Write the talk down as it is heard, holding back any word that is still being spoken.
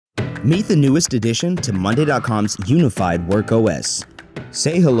Meet the newest addition to monday.com's unified work OS.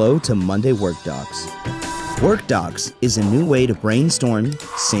 Say hello to Monday Workdocs. Workdocs is a new way to brainstorm,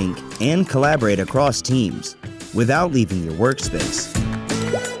 sync, and collaborate across teams without leaving your workspace.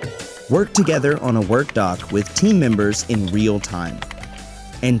 Work together on a workdoc with team members in real time,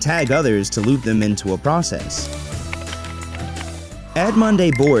 and tag others to loop them into a process. Add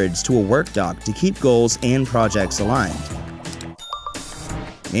Monday boards to a workdoc to keep goals and projects aligned.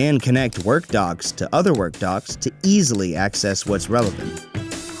 And connect workdocs to other workdocs to easily access what's relevant.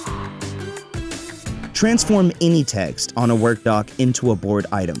 Transform any text on a workdoc into a board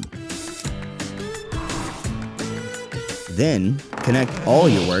item. Then, connect all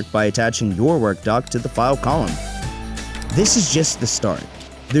your work by attaching your workdoc to the file column. This is just the start.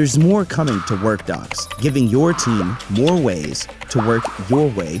 There's more coming to workdocs, giving your team more ways to work your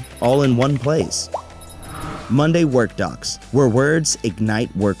way all in one place. Monday Workdocs, where words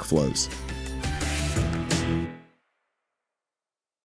ignite workflows.